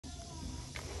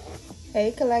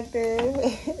Hey collective,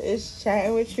 it's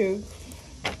Chatting with You,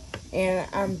 and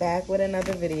I'm back with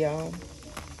another video.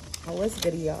 What's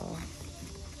good, y'all?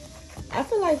 I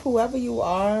feel like whoever you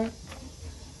are,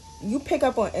 you pick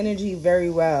up on energy very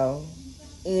well,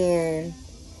 and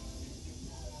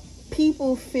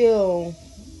people feel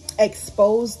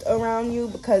exposed around you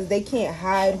because they can't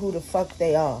hide who the fuck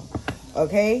they are,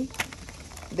 okay?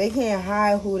 They can't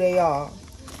hide who they are,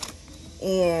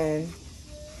 and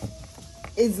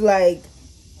it's like,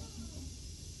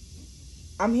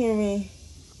 I'm hearing,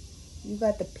 you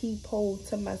got the peephole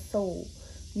to my soul.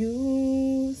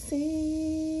 You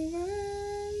see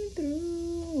right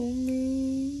through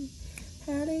me.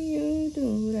 How do you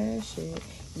do that shit?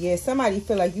 Yeah, somebody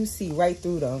feel like you see right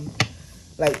through them.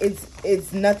 Like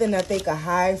it's nothing that they could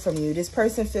hide from you. This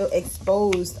person feel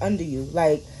exposed under you.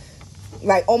 Like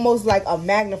almost like a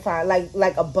magnifying,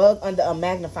 like a bug under a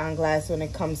magnifying glass when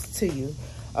it comes to you.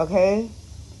 Okay?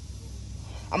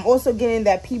 I'm also getting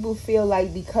that people feel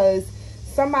like because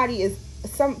somebody is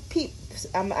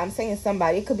I'm saying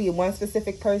somebody, it could be one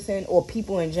specific person or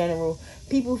people in general.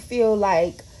 People feel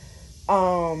like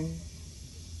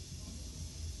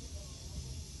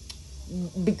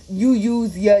you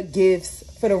use your gifts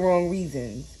for the wrong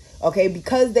reasons. Okay,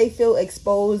 because they feel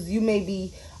exposed. You may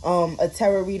be a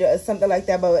tarot reader or something like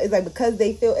that, but it's like because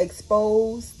they feel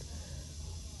exposed,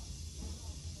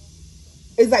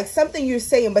 it's like something you're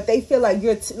saying, but they feel like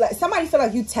you're like somebody feel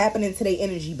like you tapping into their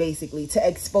energy basically to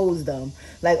expose them.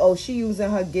 Like, oh, she using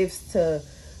her gifts to,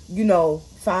 you know,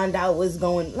 find out what's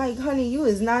going. Like, honey, you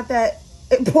is not that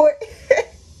important.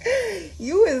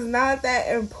 You is not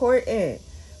that important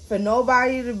for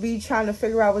nobody to be trying to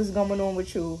figure out what's going on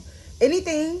with you.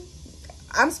 Anything,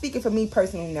 I'm speaking for me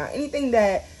personally now. Anything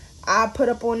that I put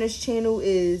up on this channel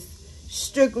is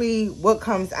strictly what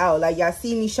comes out. Like, y'all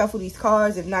see me shuffle these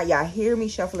cards. If not, y'all hear me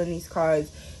shuffling these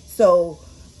cards. So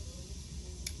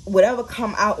whatever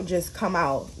come out, just come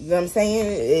out. You know what I'm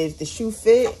saying? If the shoe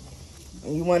fit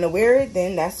and you want to wear it,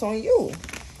 then that's on you.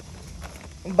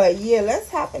 But yeah, let's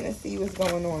hop in and see what's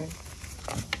going on.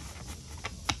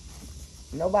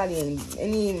 Nobody,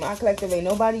 any my collective, ain't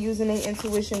nobody using their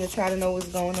intuition to try to know what's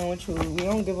going on with you. We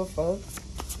don't give a fuck.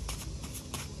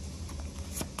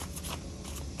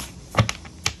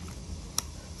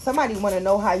 Somebody want to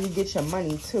know how you get your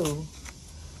money, too.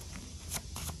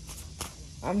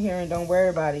 I'm hearing, don't worry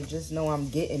about it. Just know I'm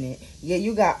getting it. Yeah,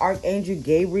 you got Archangel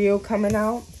Gabriel coming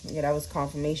out. Yeah, that was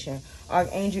confirmation.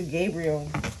 Archangel Gabriel.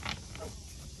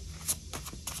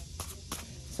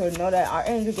 So know that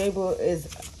Archangel Gabriel is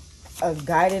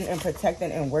guiding and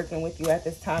protecting and working with you at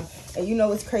this time. And you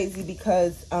know it's crazy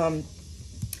because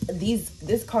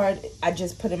this card I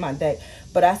just put in my deck.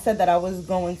 But I said that I was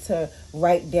going to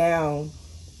write down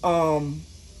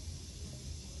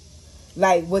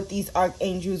like what these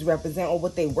archangels represent or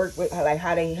what they work with, like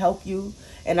how they help you.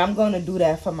 And I'm going to do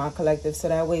that for my collective, so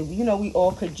that way, you know, we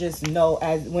all could just know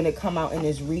as when it come out in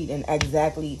this reading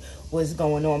exactly what's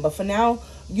going on. But for now,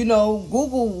 you know,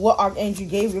 Google what Archangel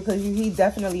Gabriel, because he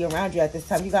definitely around you at this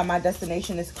time. You got my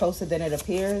destination is closer than it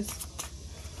appears.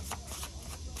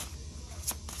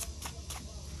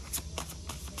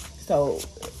 So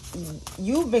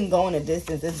you've been going a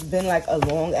distance. It's been like a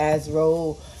long ass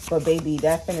road, but baby,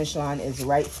 that finish line is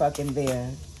right fucking there.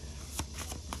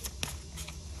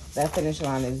 That finish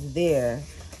line is there.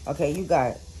 Okay, you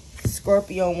got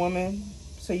Scorpio woman.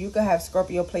 So you could have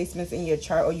Scorpio placements in your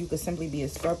chart, or you could simply be a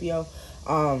Scorpio.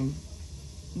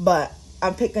 But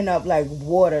I'm picking up like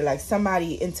water, like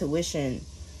somebody intuition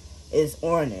is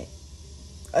on it.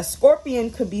 A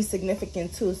Scorpion could be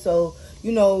significant too. So,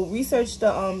 you know, research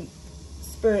the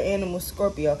spirit animal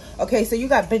Scorpio. Okay, so you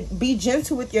got be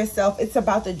gentle with yourself. It's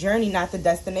about the journey, not the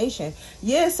destination.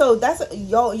 Yeah, so that's,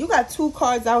 yo, you got two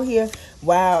cards out here.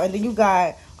 Wow. And then you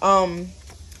got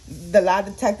the lie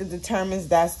detector determines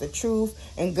that's the truth,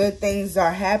 and good things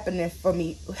are happening for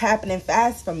me, happening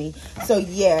fast for me. So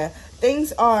yeah,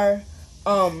 things are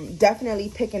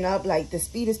definitely picking up. Like the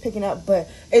speed is picking up, but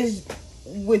it's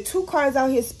with two cards out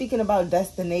here speaking about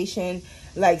destination.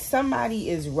 Like somebody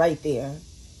is right there.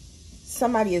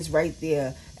 Somebody is right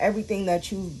there. Everything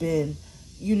that you've been,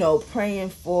 you know,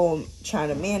 praying for, trying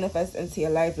to manifest into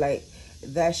your life, like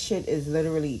that shit is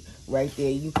literally right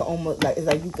there. You can almost, like, it's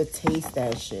like you could taste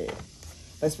that shit.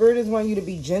 But Spirit is wanting you to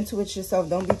be gentle with yourself.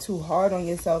 Don't be too hard on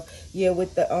yourself. Yeah,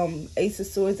 with the Ace of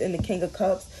Swords and the King of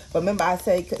Cups. But remember I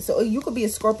said, so you could be a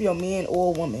Scorpio man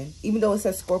or a woman. Even though it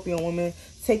says Scorpio woman,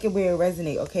 take it where it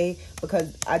resonates, okay?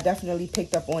 Because I definitely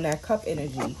picked up on that cup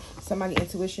energy. Somebody's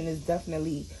intuition is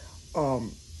definitely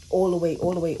all the way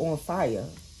on fire.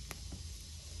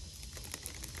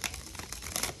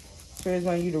 Spirit's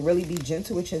wanting you to really be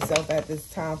gentle with yourself at this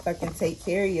time. Fucking take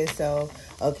care of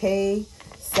yourself, okay?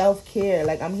 Self-care.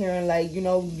 Like, I'm hearing, like, you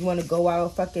know, you want to go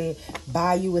out, fucking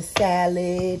buy you a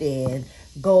salad and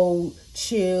go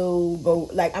chill, go,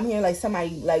 like, I'm hearing, like,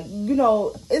 somebody, like, you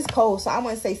know, it's cold, so I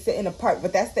wouldn't say sit in the park,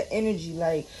 but that's the energy.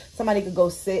 Like, somebody could go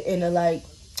sit in a, like,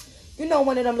 you know,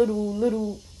 one of them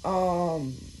little,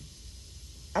 I'm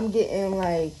getting,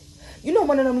 like, you know,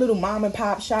 one of them little mom and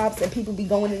pop shops, and people be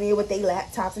going in there with their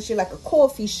laptops and shit, like a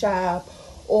coffee shop,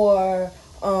 or,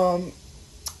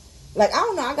 like, I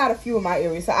don't know, I got a few in my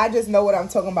area, so I just know what I'm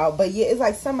talking about. But yeah, it's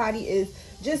like somebody is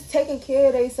just taking care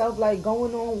of themselves, like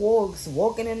going on walks,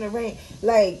 walking in the rain,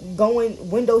 like going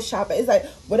window shopping. It's like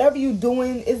whatever you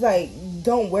doing, it's like,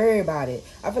 don't worry about it.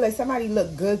 I feel like somebody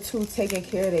look good too, taking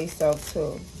care of themselves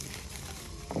too.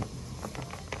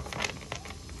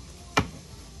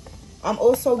 I'm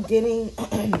also getting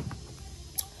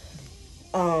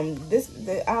this,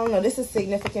 I don't know, this is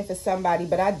significant for somebody,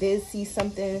 but I did see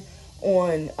something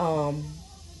on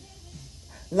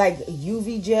like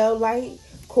UV gel light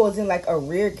causing like a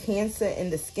rare cancer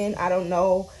in the skin. I don't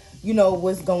know, you know,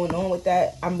 what's going on with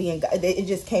that. It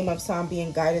just came up, so I'm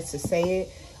being guided to say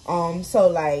it. So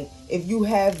like if you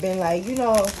have been, like, you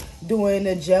know, doing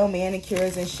the gel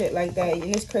manicures and shit like that,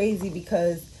 and it's crazy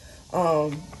because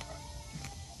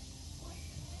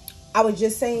I was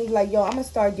just saying, like, yo, I'm gonna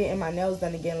start getting my nails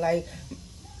done again. Like,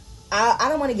 I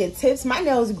don't want to get tips. My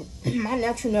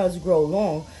natural nails grow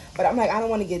long, but I'm like, I don't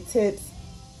want to get tips.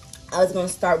 I was gonna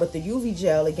start with the UV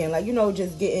gel again, like, you know,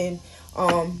 just getting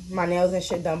my nails and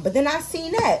shit done. But then I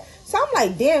seen that, so I'm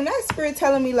like, damn, that spirit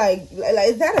telling me, like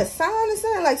is that a sign or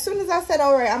something? Like, soon as I said,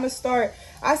 all right, I'm gonna start,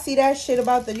 I see that shit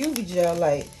about the UV gel,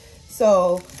 like,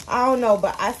 so I don't know,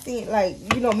 but I think, like,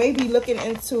 you know, maybe looking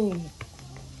into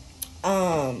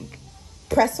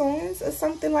press-ons or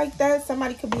something like that.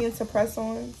 Somebody could be into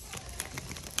press-ons.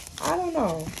 I don't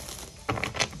know.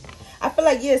 I feel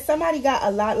like, yeah, somebody got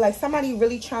a lot, like, somebody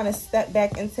really trying to step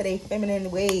back into their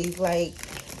feminine ways, like,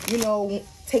 you know,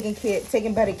 taking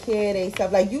better care of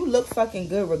themselves. Like, you look fucking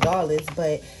good regardless,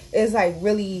 but it's like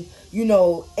really, you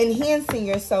know, enhancing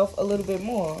yourself a little bit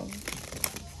more.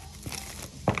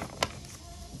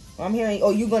 I'm hearing,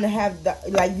 oh, you're gonna have the,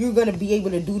 like, you're gonna be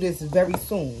able to do this very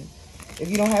soon. If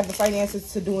you don't have the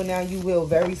finances to do it now, you will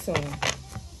very soon.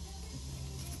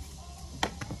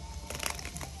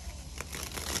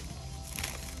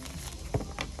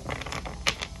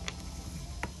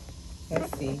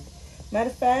 Let's see. Matter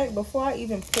of fact, before I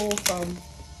even pull from,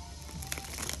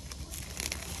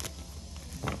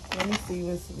 let me see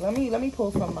what's, let me pull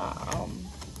from my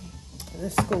the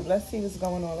scoop. Let's see what's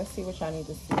going on. Let's see what y'all need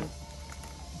to see.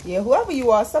 Yeah, whoever you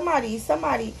are, somebody,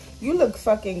 you look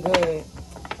fucking good.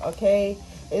 Okay?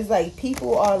 It's like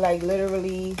people are like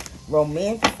literally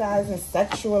romanticizing,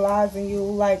 sexualizing you.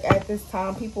 Like at this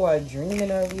time, people are dreaming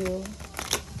of you.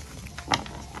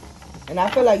 And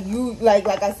I feel like you, like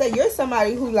I said, you're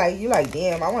somebody who, like, you like,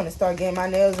 damn, I want to start getting my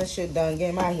nails and shit done,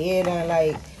 getting my hair done,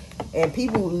 like, and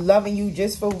people loving you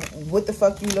just for what the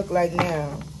fuck you look like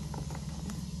now.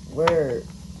 Word.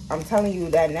 I'm telling you,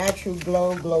 that natural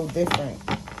glow different.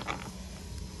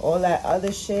 All that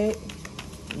other shit,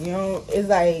 you know, it's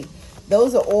like,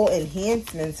 those are all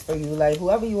enhancements for you. Like,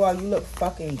 whoever you are, you look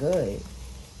fucking good.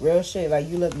 Real shit, like,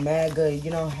 you look mad good.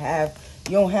 You don't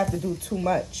have to do too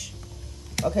much.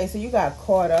 Okay, so you got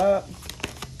caught up.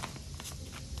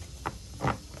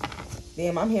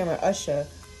 Damn, I'm hearing Usher.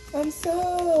 I'm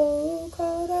so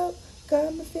caught up.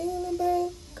 Got me feeling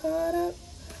bad. Caught up.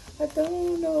 I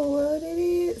don't know what it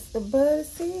is, but it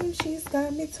seems she's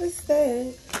got me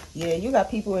twisted. Yeah, you got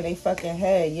people in their fucking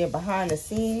head. Yeah, behind the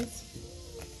scenes.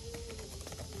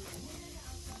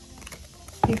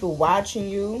 People watching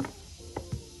you.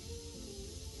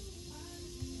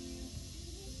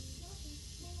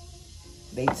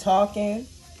 They talking.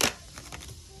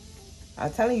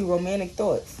 I'm telling you, romantic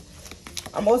thoughts.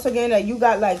 I'm also getting that you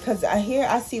got, like, because I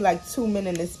see like 2 men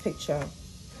in this picture.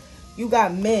 You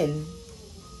got men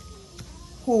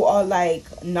who are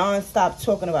like non-stop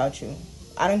talking about you.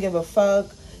 I don't give a fuck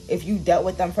if you dealt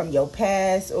with them from your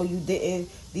past or you didn't.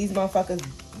 These motherfuckers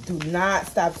do not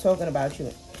stop talking about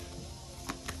you.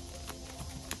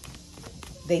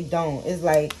 They don't. It's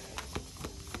like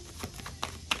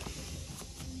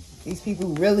these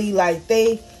people really, like,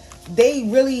 they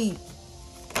really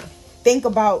think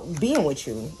about being with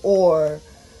you or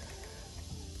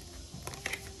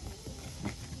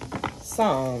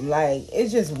something. Like,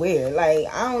 it's just weird. Like,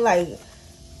 I don't like,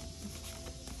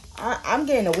 I'm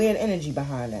getting a weird energy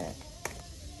behind that.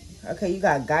 Okay, you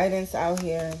got guidance out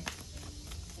here.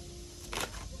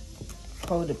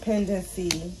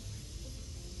 Codependency.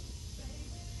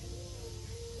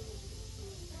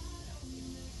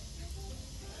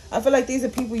 I feel like these are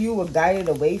people you were guided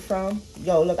away from.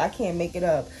 Yo, look, I can't make it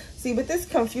up. See, with this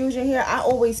confusion here, I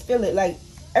always feel it. Like,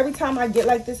 every time I get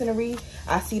like this in a read,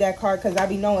 I see that card because I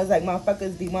be knowing it's like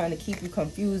motherfuckers be wanting to keep you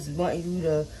confused, wanting you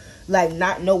to, like,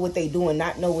 not know what they doing,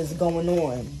 not know what's going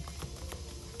on.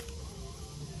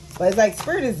 But it's like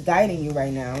Spirit is guiding you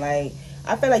right now. Like,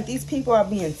 I feel like these people are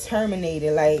being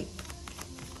terminated, like,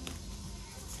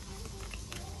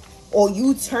 or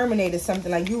you terminated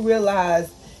something. Like, you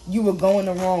realized you were going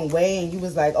the wrong way and you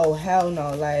was like, oh hell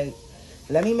no, like,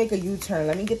 let me make a U-turn,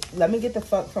 let me get the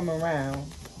fuck from around.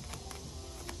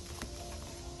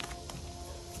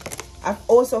 I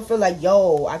also feel like,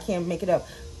 yo, I can't make it up.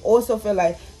 Also feel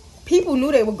like people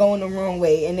knew they were going the wrong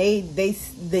way, and they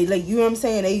like, you know what I'm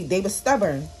saying, they were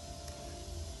stubborn.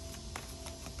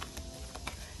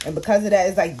 And because of that,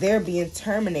 it's like they're being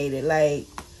terminated. Like,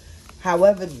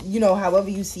 however, you know, however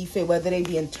you see fit, whether they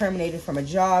being terminated from a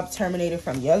job, terminated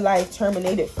from your life,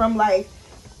 terminated from life.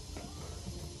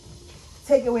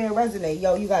 Take away a resonate.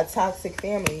 Yo, you got toxic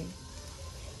family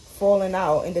falling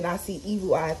out. And then I see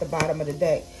evil eye at the bottom of the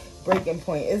deck. Breaking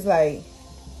point. It's like,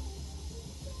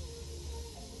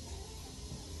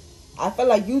 I feel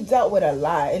like you dealt with a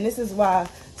lot. And this is why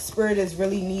Spirit is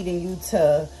really needing you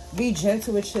to be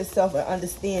gentle with yourself and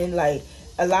understand, like,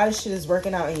 a lot of shit is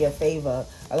working out in your favor.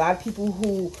 A lot of people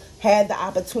who had the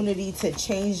opportunity to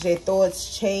change their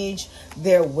thoughts, change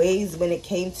their ways when it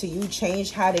came to you,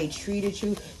 change how they treated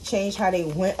you, change how they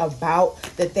went about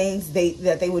the things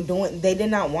that they were doing, they did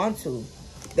not want to.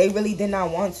 They really did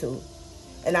not want to.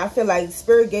 And I feel like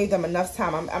Spirit gave them enough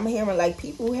time. I'm hearing like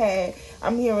people had,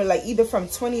 I'm hearing like either from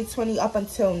 2020 up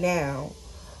until now.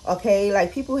 Okay,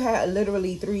 like people had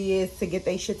literally 3 years to get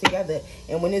their shit together.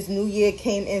 And when this new year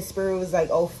came in, Spirit was like,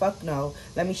 oh, fuck no.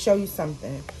 Let me show you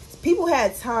something. People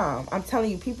had time. I'm telling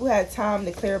you, people had time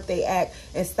to clear up their act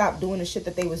and stop doing the shit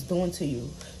that they was doing to you.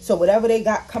 So whatever they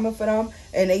got coming for them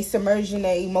and they submerging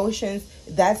their emotions,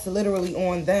 that's literally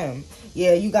on them.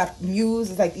 Yeah, you got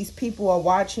muse. It's like these people are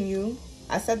watching you.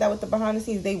 I said that with the behind the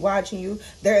scenes. They watching you.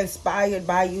 They're inspired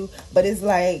by you. But it's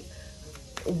like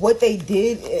what they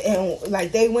did, and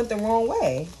like they went the wrong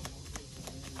way.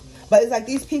 But it's like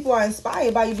these people are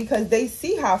inspired by you because they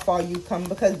see how far you come,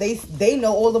 because they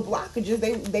know all the blockages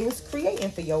they was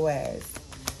creating for your ass.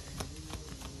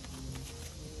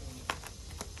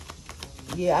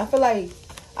 Yeah, I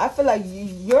feel like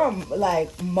you're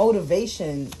like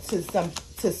motivation to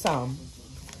some.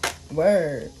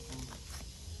 Word.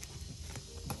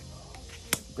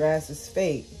 Grass is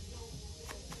fake.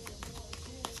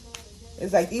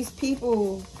 It's like these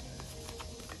people.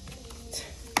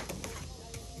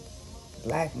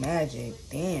 Black magic.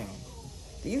 Damn.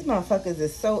 These motherfuckers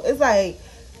is so. It's like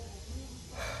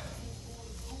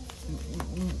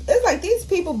these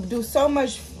people do so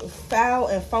much foul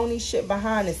and phony shit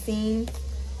behind the scenes.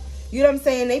 You know what I'm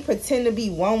saying? They pretend to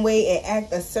be one way and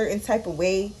act a certain type of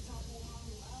way.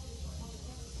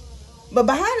 But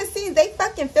behind the scenes, they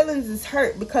fucking feelings is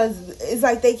hurt because it's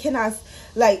like they cannot,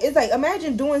 like, it's like,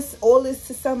 imagine doing all this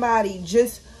to somebody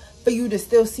just for you to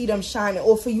still see them shining,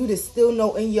 or for you to still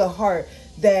know in your heart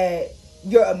that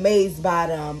you're amazed by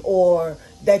them, or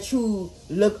that you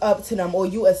look up to them, or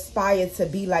you aspire to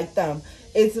be like them.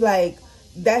 It's like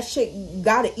that shit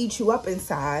gotta eat you up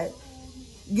inside.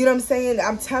 You know what I'm saying?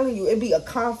 I'm telling you, it'd be a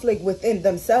conflict within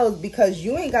themselves because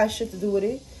you ain't got shit to do with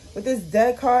it. With this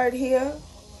dead card here,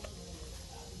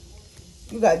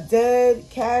 you got dead,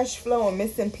 cash flow, and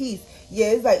missing piece.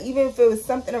 Yeah, it's like even if it was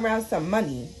something around some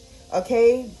money,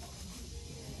 okay?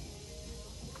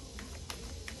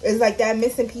 It's like that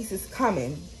missing piece is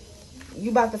coming.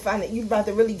 You about to find it. You about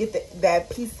to really get that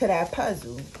piece to that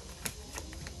puzzle.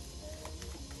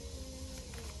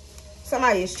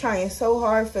 Somebody is trying so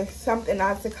hard for something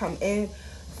not to come in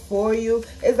for you.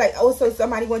 It's like also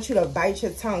somebody wants you to bite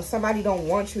your tongue. Somebody don't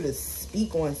want you to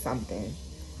speak on something.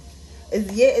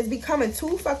 It's becoming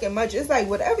too fucking much. It's like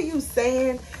whatever you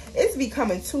saying, it's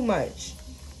becoming too much.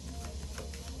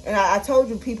 And I told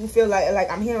you, people feel like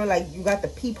I'm hearing like you got the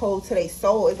peephole to their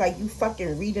soul. It's like you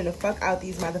fucking reading the fuck out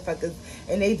these motherfuckers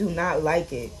and they do not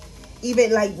like it.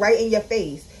 Even like right in your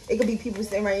face. It could be people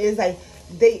saying right, it's like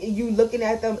you looking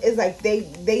at them, it's like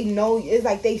they know, it's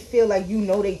like they feel like you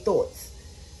know their thoughts.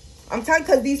 I'm telling you,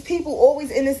 because these people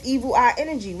always in this evil eye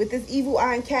energy, with this evil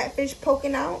eye and catfish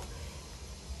poking out.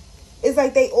 It's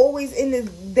like they always in this,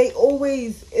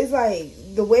 it's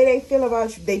like the way they feel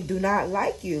about you, they do not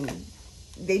like you.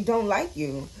 They don't like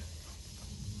you.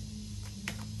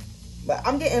 But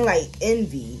I'm getting like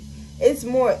envy. It's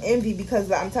more envy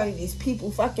because I'm telling you, these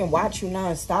people fucking watch you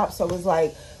nonstop. So it's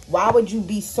like, why would you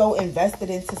be so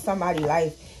invested into somebody's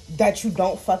life that you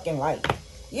don't fucking like?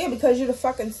 Yeah, because you're the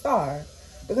fucking star.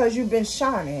 Because you've been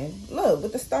shining. Look,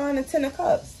 with the star and the 10 of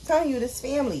cups. I'm telling you, this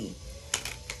family.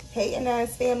 Hating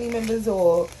ass family members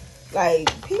or like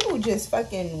people just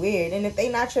fucking weird. And if they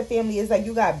not your family, it's like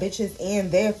you got bitches and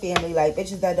their family. Like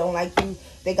bitches that don't like you,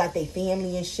 they got their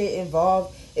family and shit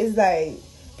involved. It's like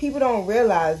people don't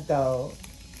realize though.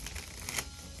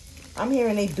 I'm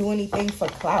hearing they do anything for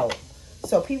clout.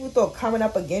 So people thought coming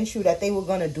up against you that they were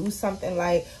going to do something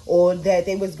like, or that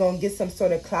they was going to get some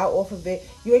sort of clout off of it.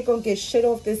 You ain't going to get shit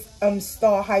off this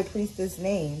star high priestess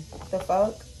name. The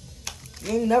fuck?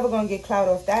 You ain't never going to get clout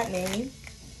off that name.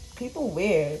 People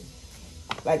weird.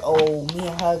 Like, oh, me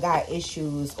and her got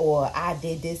issues, or I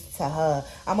did this to her.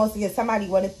 I'm also getting somebody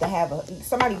wanted to have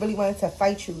somebody really wanted to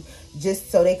fight you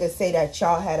just so they could say that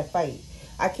y'all had a fight.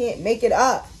 I can't make it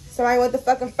up. Somebody want to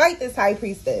fucking fight this high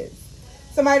priestess.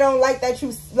 Somebody don't like that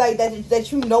you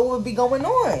that you know what be going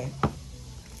on.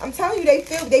 I'm telling you,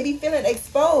 they be feeling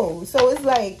exposed. So it's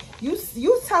like you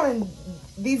telling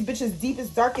these bitches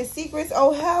deepest, darkest secrets.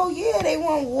 Oh hell yeah, they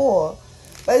want war.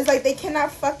 But it's like they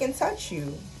cannot fucking touch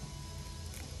you.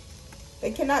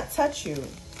 They cannot touch you.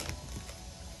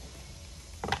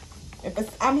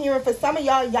 I'm hearing for some of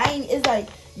y'all ain't, it's like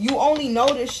you only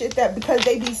know this shit that because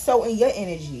they be so in your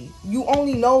energy. You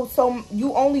only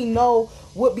know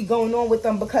what be going on with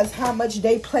them because how much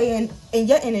they play in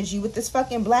your energy with this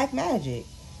fucking black magic.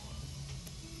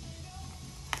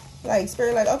 Like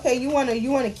spirit, like, okay, you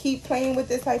wanna keep playing with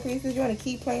this high priestess, you wanna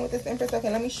keep playing with this empress. Okay,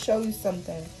 let me show you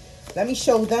something. Let me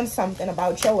show them something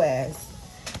about your ass.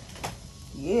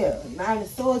 Yeah, 9 of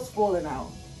Swords falling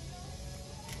out.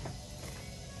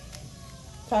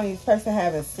 Telling this person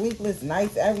having sleepless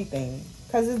nights, everything.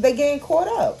 Because they getting caught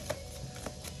up.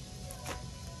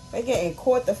 They getting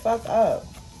caught the fuck up.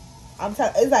 I'm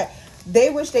telling, it's like they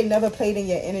wish they never played in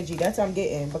your energy. That's what I'm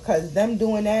getting. Because them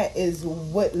doing that is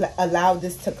what allowed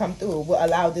this to come through. What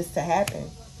allowed this to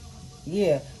happen.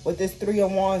 Yeah, with this 3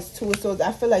 of Wands, 2 of Swords,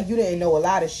 I feel like you didn't know a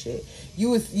lot of shit. You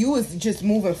was just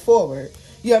moving forward.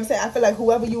 You know what I'm saying? I feel like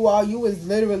whoever you are, you was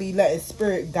literally letting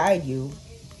spirit guide you.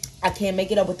 I can't make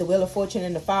it up with the Wheel of Fortune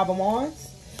and the 5 of Wands.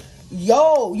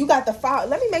 Yo, you got the 5.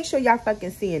 Let me make sure y'all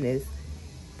fucking seeing this.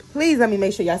 Please let me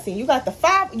make sure y'all seeing. You got the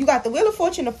 5. You got the Wheel of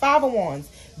Fortune, the 5 of Wands,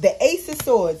 the Ace of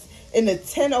Swords, and the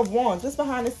 10 of Wands. What's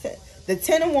behind the 10? The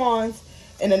 10 of Wands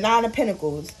and the 9 of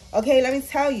Pentacles. Okay, let me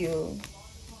tell you.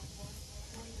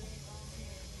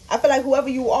 I feel like whoever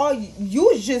you are, you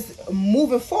was just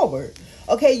moving forward.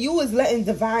 Okay, you was letting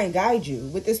divine guide you.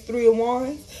 With this 3 of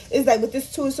Wands, it's like with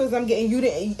this 2 of Swords I'm getting,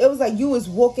 it was like you was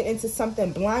walking into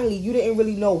something blindly. You didn't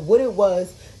really know what it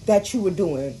was that you were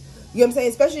doing. You know what I'm saying?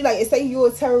 Especially like, say you're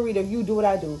a tarot reader, you do what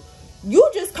I do.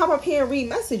 You just come up here and read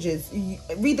messages,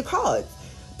 read the cards,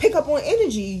 pick up on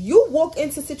energy. You walk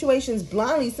into situations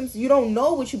blindly since you don't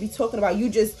know what you be talking about. You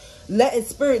just letting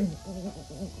spirit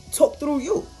talk through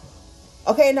you.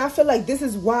 Okay, and I feel like this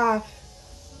is why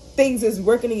things is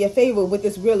working in your favor with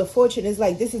this Wheel of Fortune. It's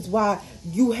like this is why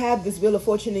you have this Wheel of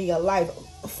Fortune in your life.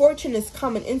 Fortune is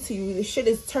coming into you. The shit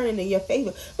is turning in your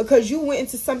favor because you went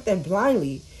into something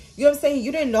blindly. You know what I'm saying?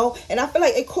 You didn't know. And I feel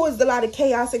like it caused a lot of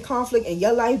chaos and conflict in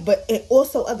your life, but it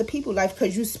also other people's life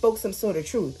because you spoke some sort of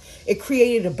truth. It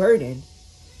created a burden.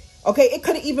 Okay, it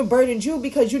could have even burdened you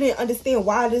because you didn't understand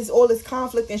why all this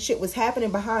conflict and shit was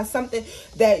happening behind something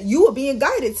that you were being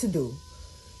guided to do.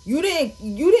 You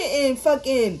didn't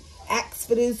fucking ask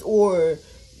for this or,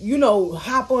 you know,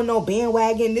 hop on no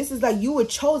bandwagon. This is like you were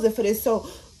chosen for this. So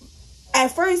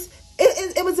at first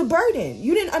it was a burden.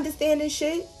 You didn't understand this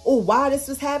shit or why this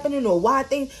was happening or why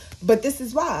things, but this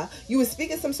is why. You were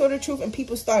speaking some sort of truth and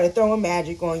people started throwing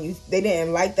magic on you. They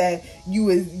didn't like that you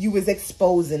was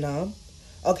exposing them.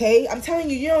 Okay? I'm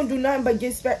telling you, you don't do nothing but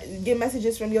get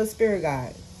messages from your spirit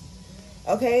guide.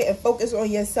 Okay? And focus on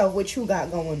yourself, what you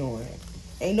got going on.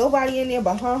 Ain't nobody in there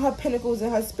behind her pentacles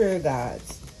and her spirit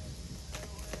guides.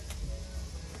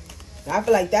 I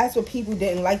feel like that's what people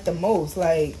didn't like the most.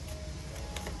 Like,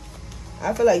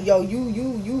 I feel like, yo,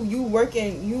 you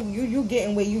working, you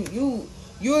getting where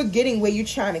you're getting where you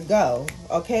trying to go.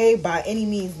 Okay, by any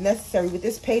means necessary. With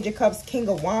this Page of Cups, King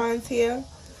of Wands here.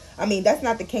 I mean, that's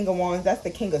not the King of Wands. That's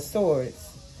the King of Swords.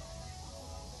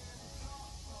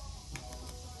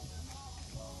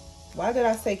 Why did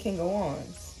I say King of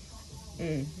Wands?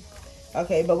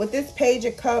 Okay, but with this Page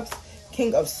of Cups,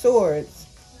 King of Swords,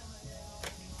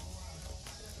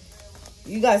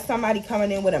 you got somebody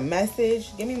coming in with a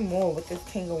message. Give me more with this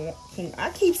King.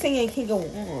 I keep saying King of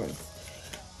Wands.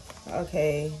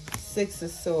 Okay, 6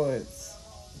 of Swords,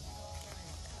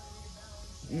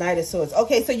 Knight of Swords.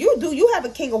 Okay, so you have a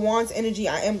King of Wands energy,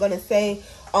 I am gonna say.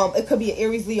 It could be an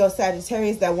Aries, Leo,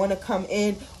 Sagittarius that want to come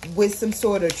in with some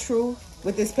sort of truth.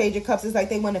 With this Page of Cups, it's like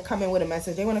they want to come in with a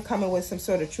message. They want to come in with some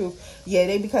sort of truth.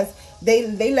 Yeah, because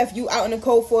they left you out in the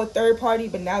cold for a third party,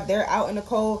 but now they're out in the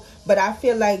cold. But I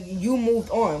feel like you moved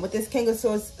on. With this King of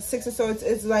Swords, Six of Swords,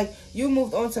 it's like you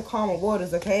moved on to calmer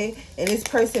waters, okay? And this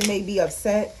person may be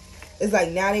upset. It's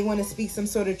like now they want to speak some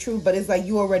sort of truth, but it's like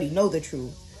you already know the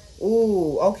truth.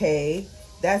 Ooh, okay.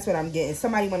 That's what I'm getting.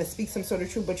 Somebody want to speak some sort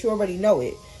of truth, but you already know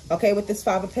it. Okay, with this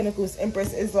Five of Pentacles,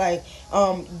 Empress is like,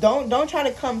 don't try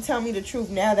to come tell me the truth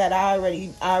now that I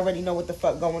already know what the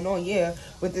fuck going on. Yeah,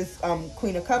 with this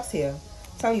Queen of Cups here,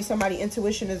 I'm telling you, somebody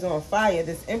intuition is on fire.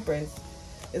 This Empress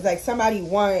is like somebody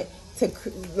want.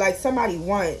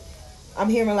 I'm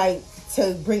hearing like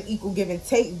to bring equal give and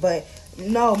take, but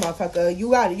no, motherfucker,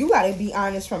 you gotta be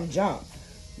honest from jump.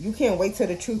 You can't wait till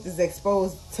the truth is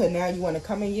exposed to now you want to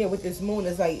come in. Yeah, with this Moon,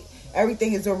 it's like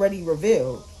everything is already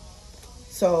revealed.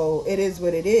 So it is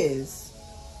what it is.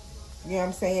 You know what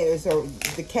I'm saying?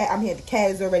 The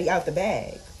cat is already out the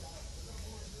bag.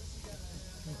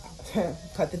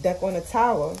 Cut the deck on the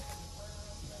Tower.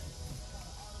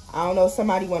 I don't know,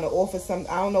 somebody want to offer some,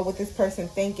 I don't know what this person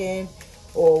thinking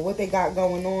or what they got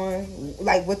going on,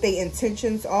 like what their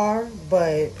intentions are,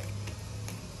 but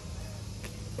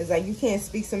it's like you can't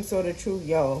speak some sort of truth,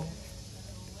 yo.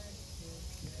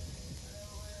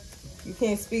 You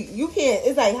can't speak. You can't.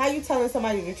 It's like, how you telling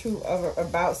somebody the truth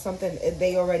about something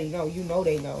they already know? You know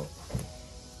they know.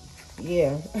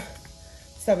 Yeah.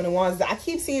 Seven of Wands. I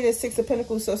keep seeing this Six of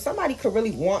Pentacles. So somebody could really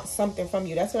want something from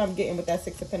you. That's what I'm getting with that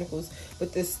Six of Pentacles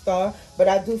with this Star. But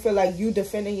I do feel like you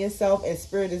defending yourself and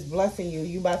Spirit is blessing you.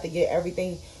 You about to get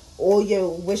everything. All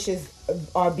your wishes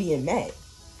are being met.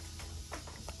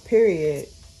 Period.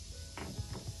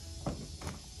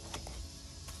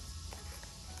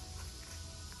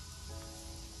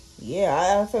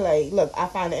 Yeah, I feel like, look, I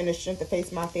find the inner strength to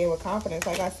face my fear with confidence.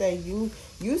 Like I said, you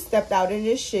stepped out in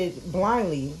this shit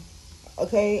blindly,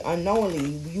 okay? Unknowingly,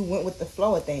 you went with the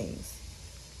flow of things.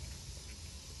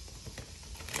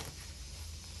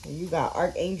 And you got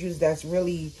archangels that's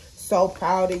really so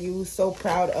proud of you, so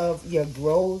proud of your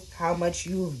growth, how much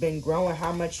you've been growing,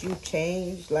 how much you've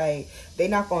changed. Like, they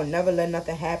not gonna never let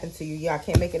nothing happen to you. Yeah, I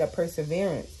can't make it a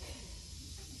perseverance.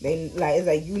 They like, it's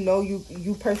like, you know,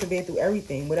 you persevere through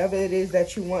everything. Whatever it is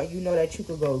that you want, you know that you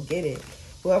could go get it.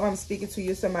 Whoever I'm speaking to,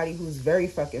 you're somebody who's very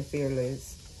fucking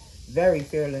fearless. Very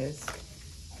fearless.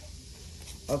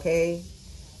 Okay?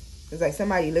 It's like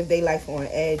somebody lived their life on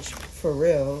edge for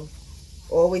real.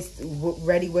 Always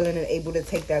ready, willing, and able to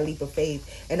take that leap of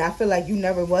faith. And I feel like you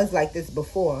never was like this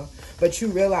before. But you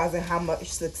realizing how much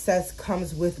success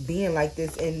comes with being like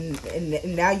this. And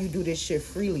now you do this shit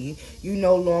freely. You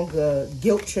no longer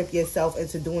guilt trip yourself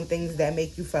into doing things that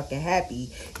make you fucking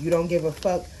happy. You don't give a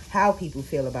fuck how people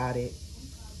feel about it.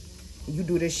 You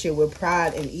do this shit with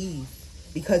pride and ease.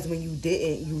 Because when you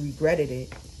didn't, you regretted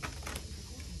it.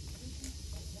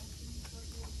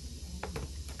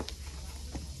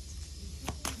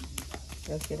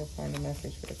 Let's get a final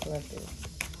message for the collective.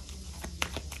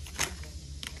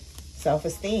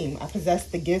 Self-esteem. I possess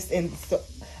the gifts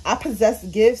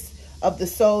of the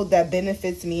soul that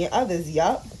benefits me and others.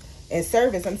 Yup. And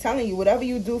service. I'm telling you, whatever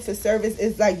you do for service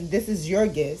is like, this is your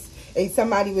gifts. And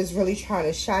somebody was really trying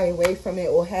to shy away from it,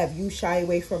 or have you shy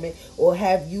away from it, or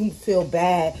have you feel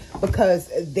bad because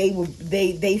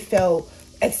they felt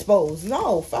exposed.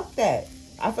 No, fuck that.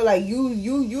 I feel like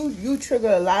you trigger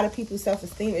a lot of people's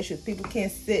self-esteem issues. People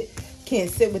can't sit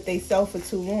with themselves for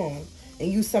too long.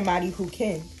 And you somebody who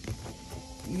can.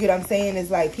 You get what I'm saying?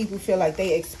 It's like people feel like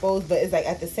they exposed, but it's like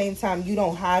at the same time, you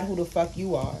don't hide who the fuck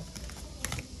you are.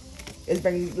 It's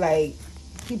like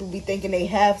people be thinking they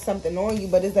have something on you,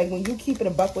 but it's like when you keep it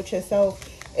a buck with yourself,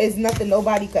 it's nothing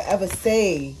nobody could ever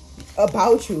say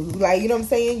about you. Like, you know what I'm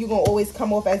saying? You're going to always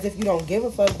come off as if you don't give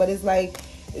a fuck, but it's like,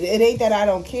 it ain't that I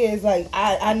don't care. It's like,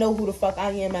 I know who the fuck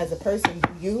I am as a person. Do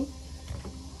you?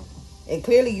 And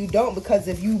clearly you don't, because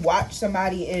if you watch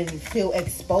somebody and feel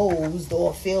exposed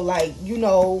or feel like, you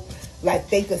know, like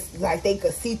they could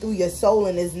see through your soul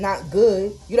and it's not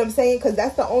good. You know what I'm saying? Because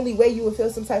that's the only way you would feel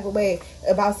some type of way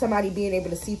about somebody being able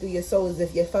to see through your soul, is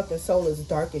if your fucking soul is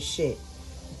dark as shit.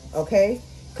 Okay?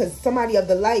 Because somebody of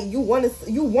the light, you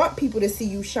want people to see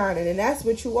you shining, and that's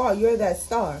what you are. You're that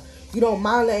star. You don't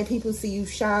mind letting people see you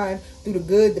shine through the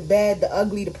good, the bad, the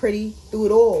ugly, the pretty, through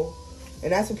it all.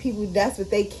 And that's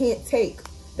what they can't take.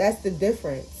 That's the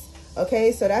difference.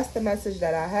 Okay, so that's the message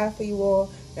that I have for you all.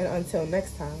 And until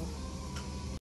next time.